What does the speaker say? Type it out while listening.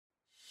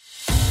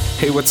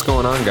Hey, what's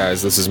going on,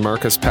 guys? This is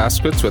Marcus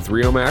Paskowitz with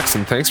Riomax,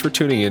 and thanks for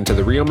tuning in to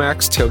the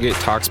Riomax Tailgate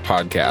Talks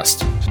podcast.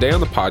 Today on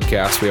the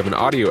podcast, we have an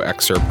audio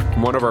excerpt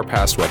from one of our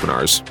past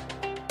webinars.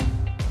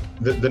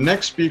 The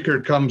next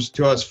speaker comes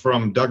to us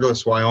from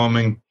Douglas,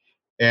 Wyoming,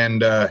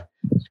 and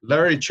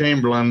Larry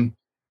Chamberlain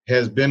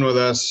has been with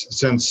us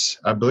since,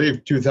 I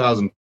believe,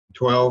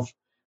 2012.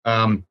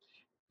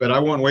 But I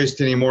won't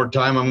waste any more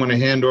time. I'm going to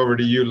hand over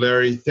to you,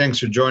 Larry. Thanks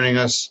for joining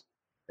us,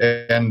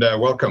 and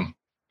welcome.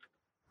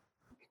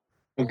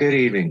 Well, good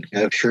evening.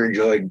 I've sure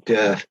enjoyed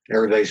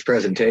everybody's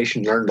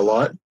presentation, learned a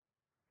lot.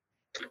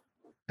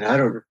 And I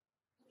don't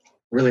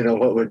really know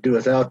what we'd do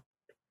without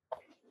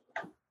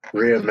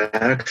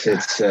Riomax.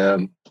 It's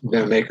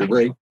been a make or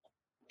break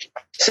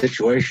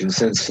situation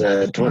since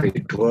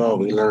 2012.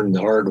 We learned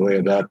the hard way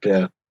about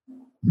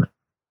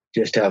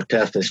just how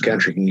tough this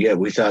country can get.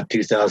 We thought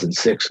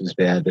 2006 was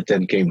bad, but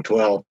then came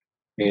 12.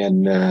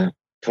 And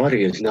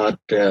 20 has not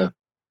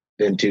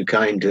been too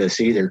kind to us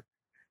either.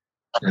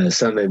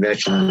 Somebody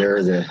mentioned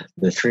there the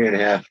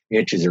 3.5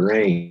 inches of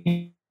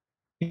rain,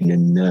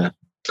 and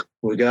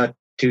we got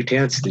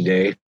 2/10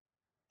 today,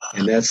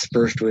 and that's the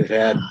first we've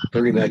had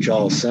pretty much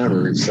all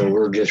summer. And so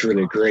we're just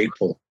really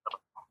grateful,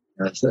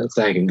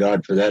 thanking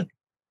God for that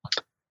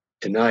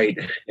tonight.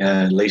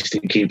 At least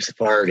it keeps the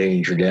fire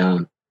danger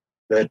down.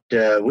 But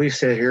we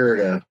sit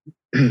here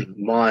at a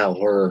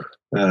mile where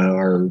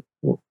our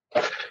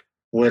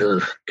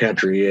winter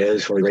country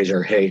is, where we raise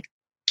our hay,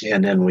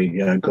 and then we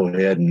go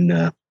ahead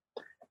and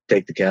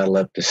take the cattle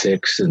up to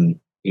 6 and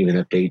even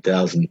up to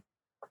 8,000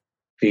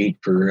 feet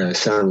for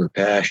summer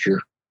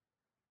pasture.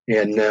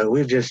 And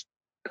we've just,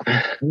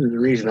 the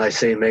reason I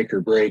say make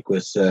or break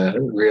with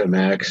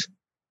Riomax,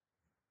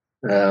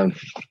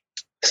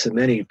 so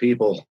many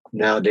people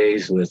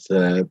nowadays with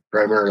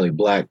primarily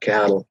black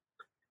cattle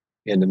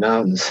in the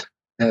mountains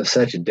have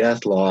such a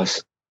death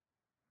loss.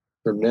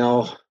 From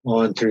now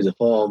on through the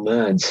fall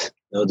months,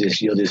 you'll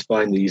just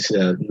find these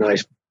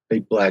nice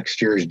big black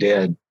steers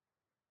dead.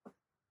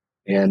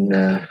 And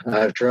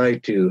I've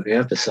tried to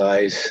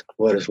emphasize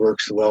what has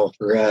worked so well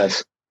for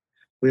us.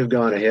 We've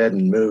gone ahead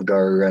and moved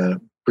our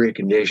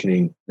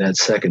preconditioning, that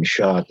second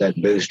shot, that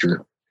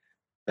booster,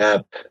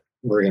 up.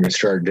 We're going to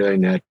start doing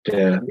that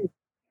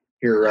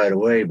here right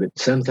away, but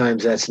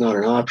sometimes that's not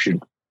an option,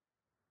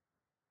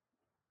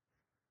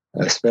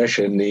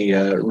 especially in the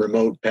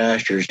remote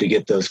pastures, to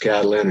get those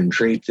cattle in and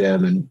treat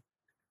them. And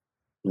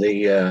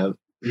the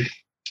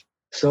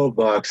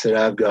soapbox that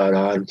I've got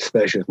on,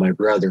 especially with my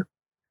brother,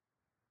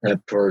 up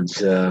towards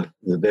the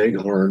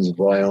Bighorns of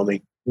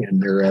Wyoming,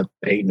 and they're up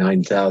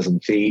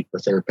 8,000-9,000 feet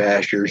with their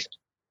pastures,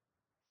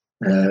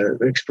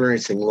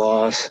 experiencing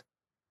loss.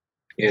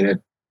 And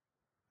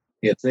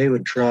if they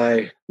would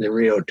try the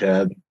Rio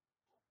tub,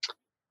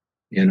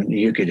 and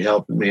you could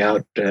help me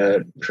out,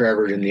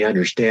 Trevor, in the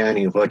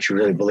understanding of what you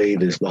really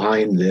believe is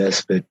behind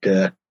this,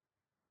 but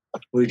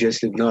we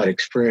just have not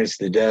experienced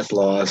the death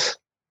loss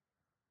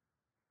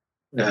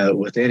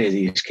with any of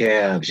these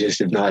calves, just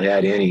have not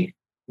had any,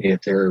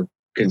 if they're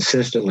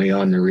consistently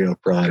on the real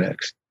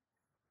products.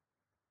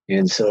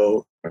 And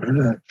so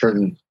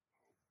from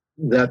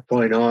that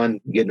point on,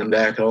 getting them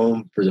back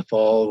home for the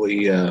fall,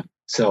 we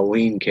sell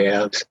wean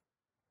calves.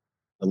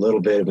 A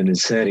little bit of an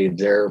incentive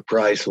there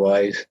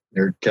price-wise.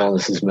 They're telling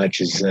us as much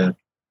as $4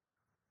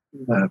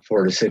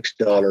 to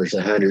 $6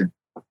 a hundred.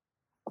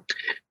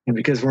 And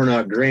because we're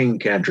not grain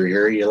country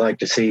here, you like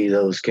to see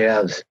those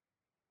calves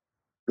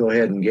go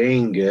ahead and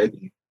gain good.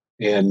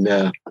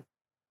 And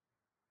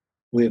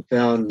we've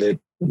found that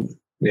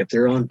if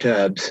they're on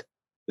tubs,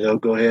 they'll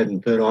go ahead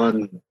and put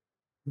on,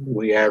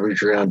 we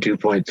average around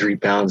 2.3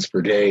 pounds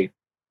per day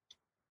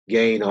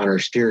gain on our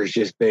steers,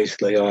 just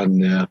basically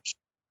on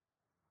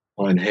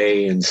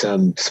hay and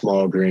some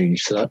small grain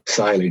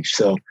silage.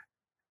 So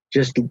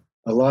just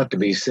a lot to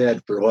be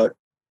said for what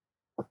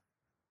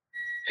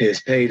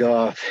has paid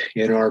off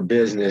in our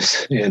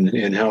business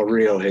and how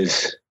Rio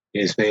has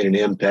made an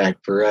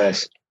impact for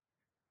us.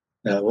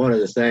 One of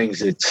the things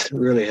that's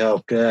really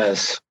helped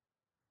us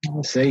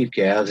save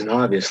calves, and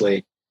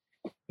obviously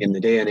in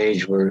the day and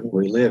age where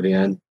we live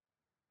in,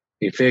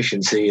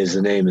 efficiency is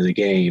the name of the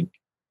game.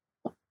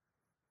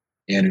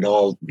 And it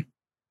all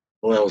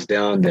boils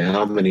down to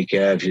how many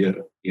calves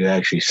you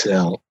actually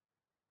sell.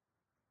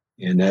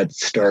 And that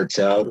starts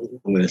out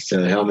with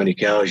how many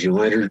cows you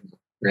wintered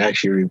or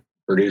actually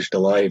produced a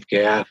live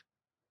calf.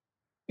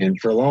 And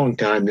for a long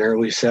time there,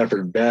 we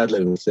suffered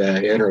badly with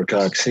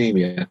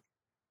enterotoxemia.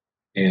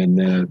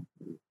 And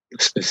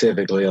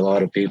specifically, a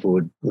lot of people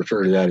would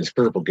refer to that as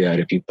purple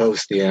gut. If you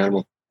post the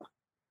animal,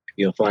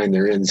 you'll find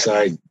they're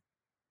inside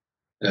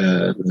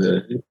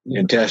the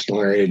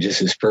intestinal area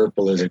just as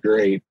purple as a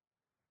grape.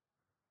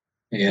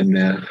 And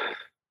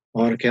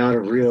on account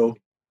of Rio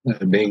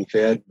being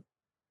fed,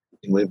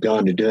 and we've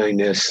gone to doing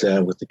this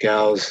with the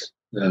cows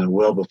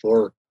well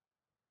before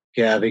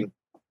calving.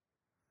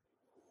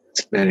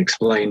 It's been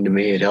explained to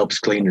me it helps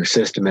clean their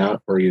system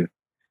out, where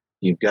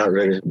you've got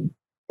rid of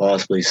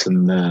possibly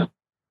some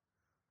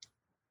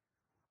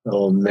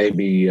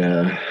maybe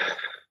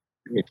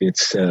if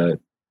it's the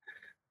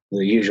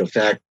usual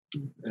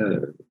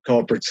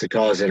culprits that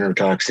cause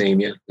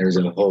enterotoxemia. There's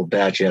a whole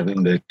batch of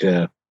them,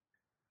 but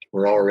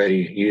we're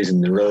already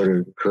using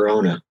the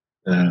corona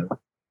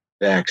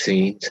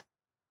vaccines.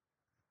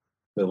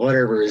 But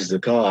whatever is the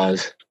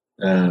cause,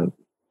 and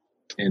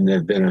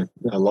there've been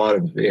a lot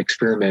of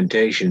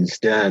experimentations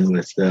done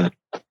with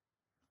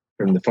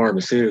from the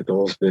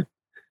pharmaceuticals, but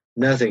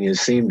nothing has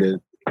seemed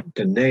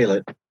to nail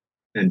it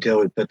until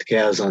we put the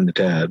cows on the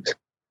tubs,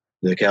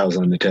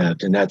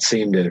 and that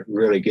seemed to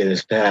really get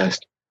us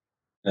past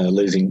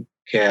losing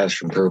calves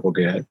from purple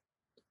gut.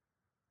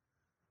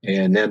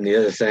 And then the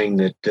other thing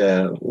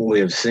that we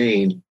have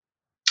seen,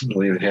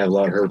 we have a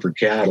lot of Hereford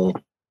cattle,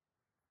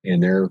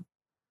 and they're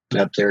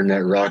up there in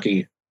that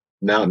rocky,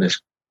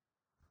 mountainous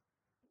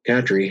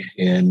country,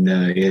 and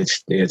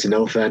it's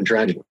no fun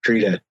trying to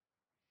treat a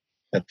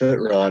foot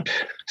rot,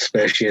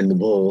 especially in the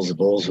bulls. The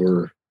bulls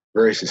were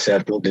very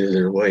susceptible due to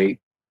their weight.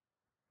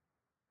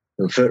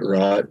 For foot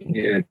rot,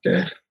 you had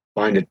to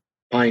find a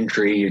pine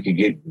tree you could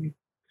get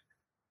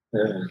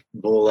a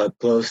bull up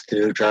close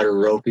to, try to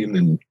rope him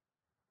and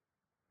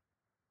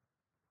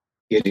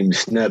get him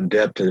snubbed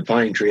up to the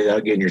pine tree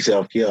without getting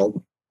yourself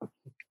killed.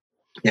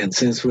 And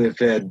since we've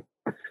had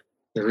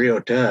the Rio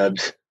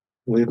tubs,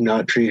 we've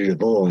not treated a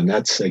bull, and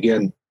that's,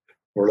 again,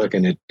 we're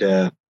looking at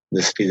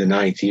this be the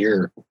 9th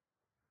year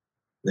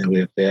that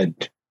we've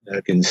had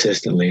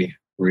consistently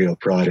Rio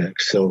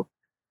products. So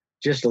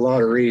just a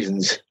lot of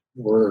reasons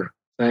we're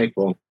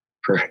thankful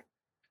for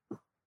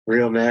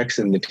Riomax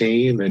and the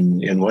team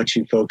and what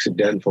you folks have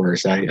done for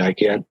us. I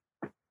can't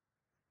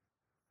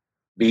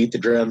beat the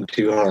drum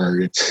too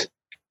hard. It's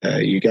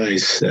you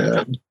guys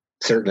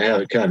certainly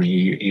have it coming.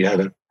 You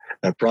have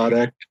a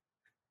product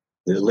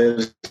that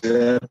lives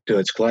up to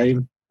its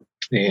claim,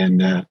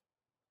 and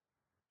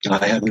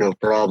I have no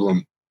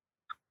problem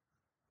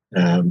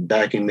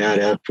backing that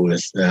up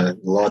with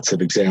lots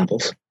of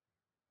examples.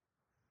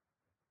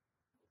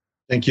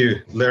 Thank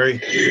you,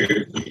 Larry.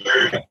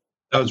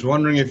 I was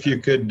wondering if you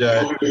could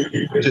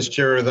just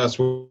share with us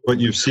what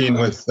you've seen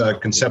with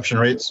conception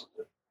rates,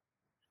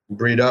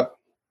 breed up.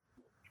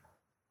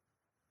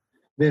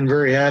 Been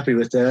very happy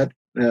with that.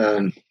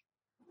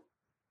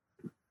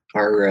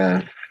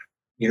 Where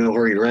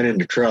you run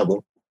into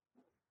trouble,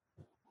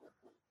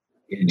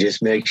 it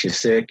just makes you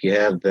sick. You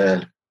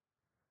have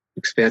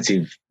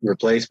expensive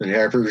replacement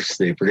heifers.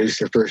 They produce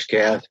their first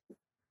calf.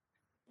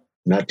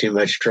 Not too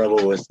much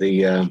trouble with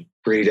the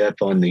breed up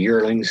on the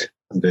yearlings,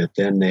 but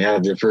then they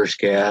have their first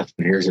calf,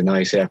 and here's a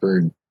nice heifer,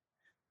 and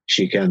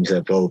she comes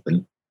up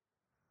open.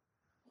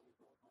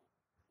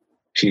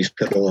 She's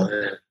put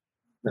a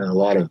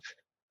lot of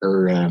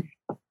her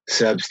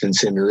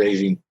substance into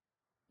raising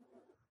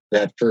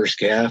that first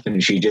calf,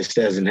 and she just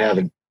doesn't have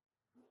it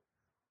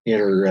in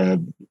her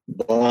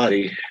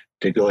body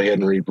to go ahead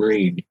and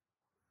rebreed.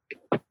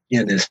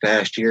 In this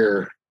past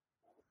year,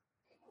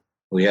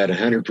 we had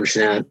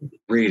 100%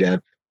 breed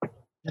up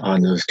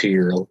on those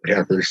 2-year-old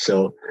heifers.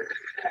 So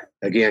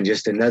again,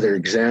 just another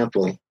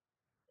example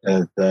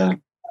of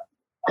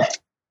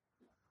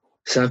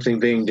something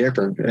being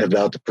different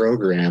about the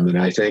program. And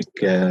I think,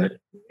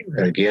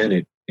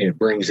 again, it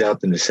brings out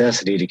the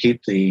necessity to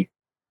keep the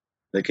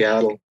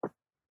cattle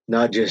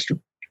not just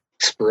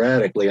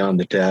sporadically on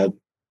the tub,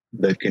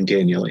 but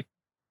continually.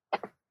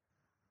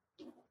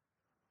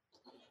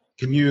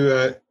 Can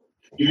you,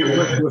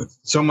 with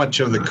so much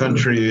of the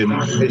country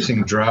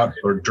facing drought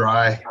or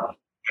dry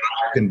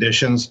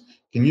conditions,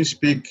 can you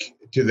speak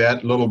to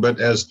that a little bit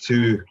as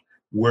to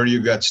where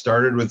you got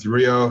started with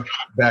Rio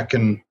back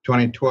in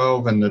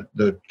 2012 and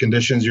the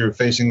conditions you were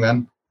facing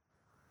then?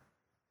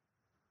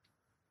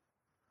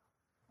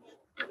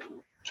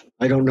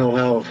 I don't know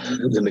how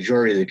the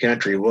majority of the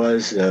country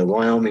was.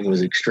 Wyoming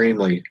was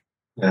extremely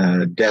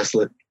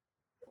desolate,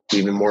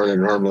 even more than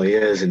it normally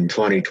is. In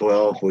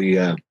 2012, we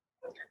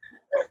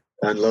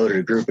unloaded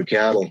a group of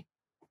cattle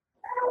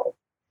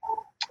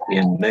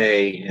in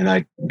May, and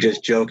I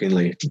just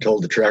jokingly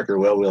told the trucker,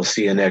 well, we'll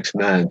see you next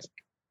month.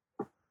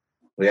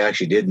 We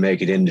actually did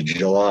make it into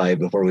July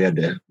before we had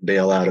to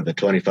bail out of a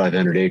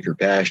 2,500 acre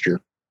pasture.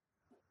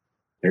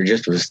 There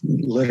just was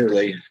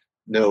literally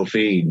no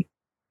feed.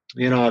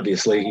 And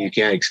obviously, you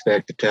can't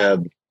expect the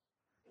tub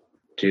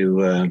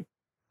to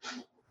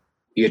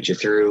get you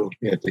through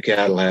if the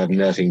cattle have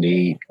nothing to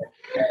eat.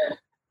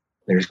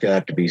 There's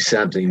got to be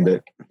something.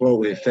 But what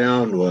we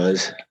found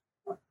was,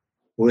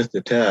 with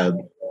the tub,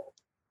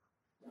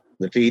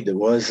 the feed that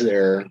was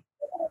there,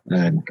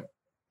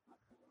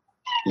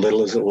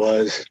 little as it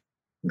was,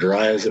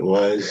 dry as it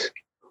was,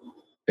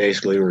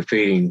 basically we're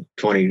feeding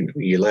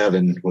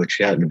 2011, which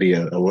happened to be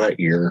a wet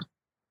year.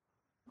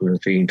 We were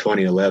feeding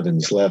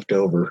 2011's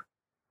leftover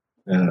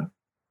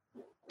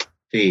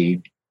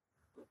feed.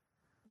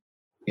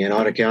 And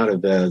on account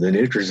of the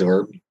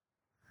Nutrizorb,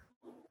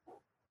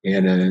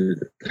 and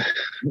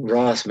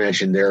Ross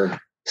mentioned there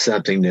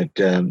something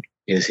that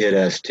has hit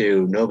us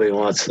too. Nobody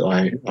wants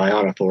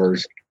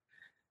ionophores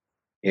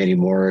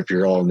anymore if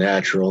you're all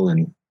natural,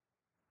 and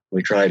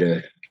we try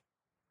to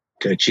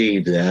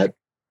achieve that.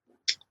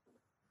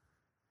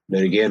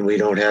 But again, we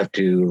don't have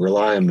to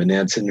rely on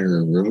monensin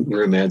or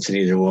rumensin,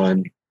 either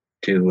one,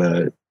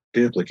 to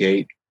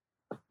duplicate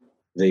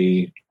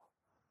the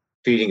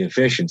feeding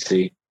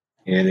efficiency.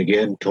 And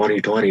again,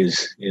 2020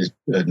 is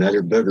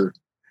another booger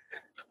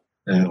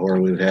where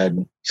we've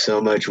had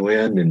so much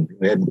wind, and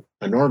we had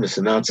enormous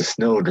amounts of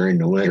snow during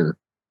the winter.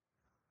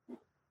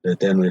 But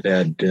then we've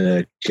had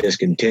just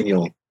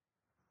continual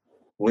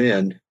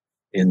wind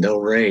and no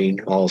rain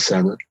all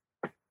summer.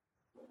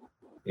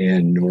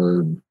 And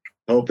we're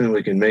hoping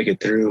we can make it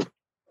through.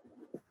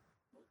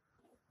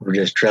 We're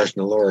just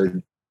trusting the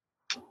Lord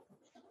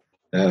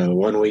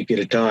 1 week at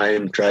a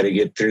time, try to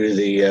get through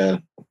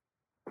the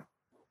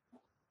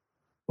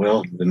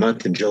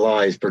month of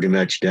July is pretty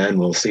much done.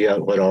 We'll see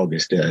what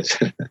August does.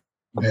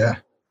 Yeah.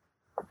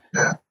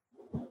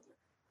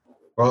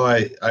 Well,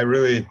 I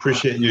really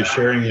appreciate you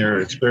sharing your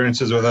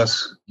experiences with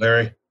us,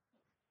 Larry.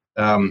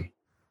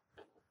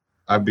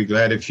 I'd be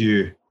glad if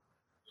you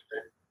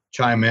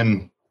chime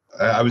in.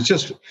 I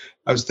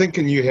was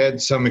thinking you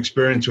had some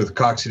experience with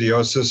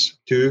coccidiosis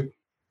too.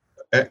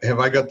 Have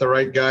I got the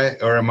right guy,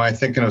 or am I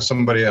thinking of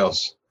somebody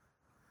else?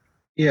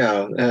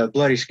 Yeah,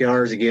 bloody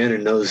scours again,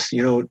 and those,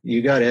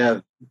 you got to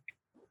have.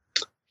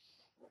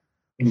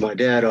 My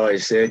dad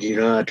always said, you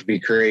don't have to be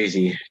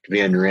crazy to be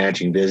in the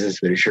ranching business,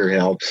 but it sure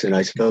helps. And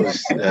I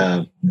suppose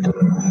I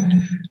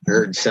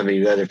heard some of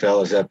you other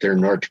fellows up there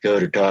in North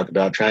Dakota talk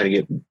about trying to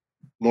get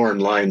more in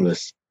line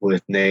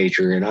with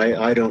nature. And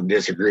I don't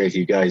disagree with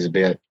you guys a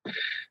bit.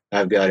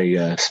 I've got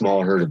a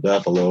small herd of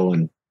buffalo,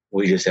 and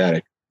we just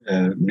had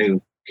a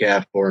new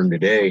calf born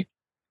today.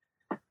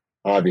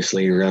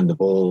 Obviously, you run the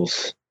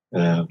bulls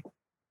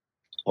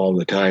all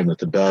the time with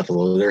the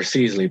buffalo. They're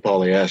seasonally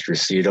polyestrous,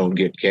 so you don't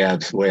get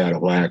calves way out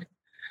of whack.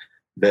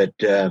 But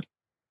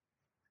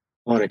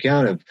on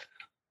account of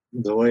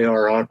the way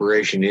our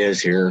operation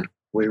is here,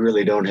 we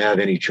really don't have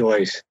any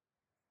choice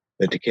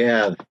but to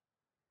calve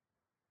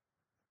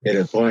at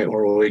a point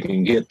where we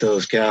can get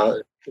those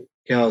cows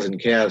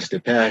and calves to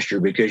pasture,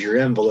 because your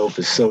envelope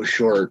is so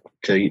short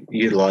to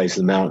utilize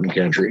the mountain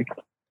country.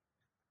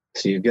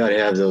 So you've got to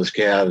have those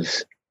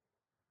calves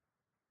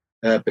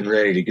up and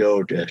ready to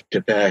go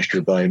to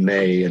pasture by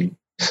May. And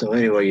so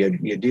anyway,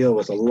 you deal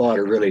with a lot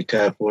of really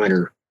tough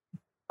winter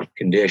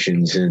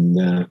conditions, and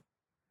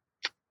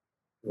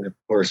of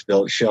course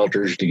built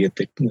shelters to get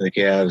the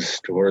calves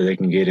to where they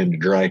can get into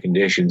dry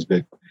conditions.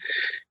 But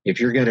if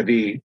you're going to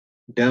be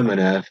dumb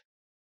enough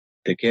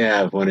to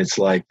calve when it's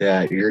like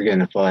that, you're going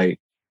to fight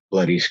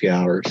bloody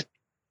scours.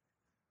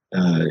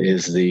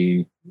 Is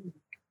the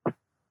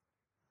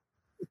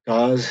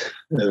cause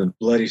of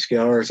bloody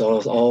scours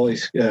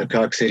always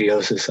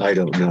coccidiosis? I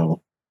don't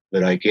know,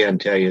 but I can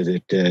tell you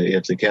that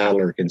if the cattle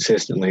are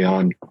consistently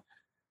on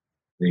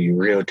the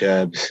Rio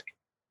tubs,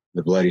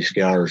 the bloody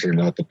scours are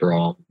not the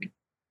problem.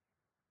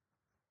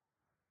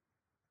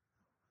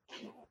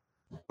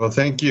 Well,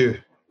 thank you,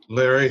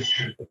 Larry.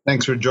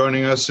 Thanks for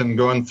joining us and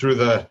going through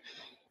the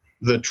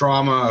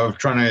trauma of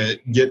trying to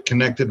get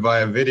connected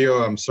via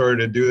video. I'm sorry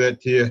to do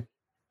that to you.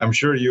 I'm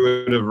sure you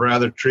would have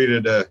rather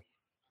treated a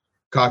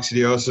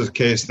coccidiosis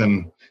case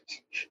than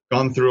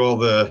gone through all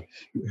the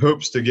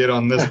hoops to get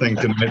on this thing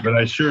tonight, but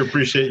I sure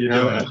appreciate you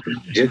doing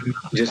it.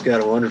 Just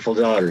got a wonderful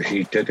daughter.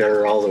 She took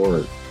her all the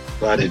work.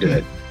 Glad to do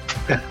it.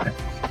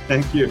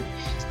 Thank you.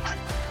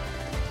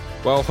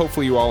 Well,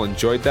 hopefully you all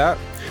enjoyed that.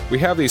 We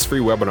have these free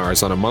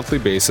webinars on a monthly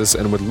basis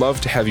and would love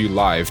to have you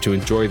live to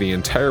enjoy the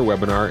entire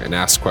webinar and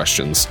ask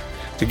questions.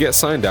 To get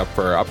signed up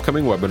for our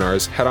upcoming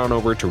webinars, head on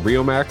over to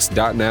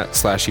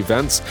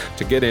riomax.net/events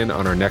to get in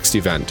on our next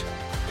event.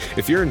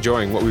 If you're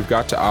enjoying what we've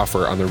got to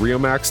offer on the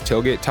Riomax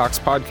Tailgate Talks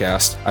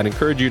podcast, I'd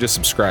encourage you to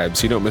subscribe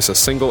so you don't miss a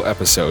single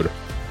episode.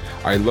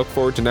 I look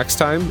forward to next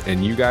time,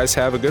 and you guys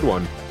have a good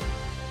one.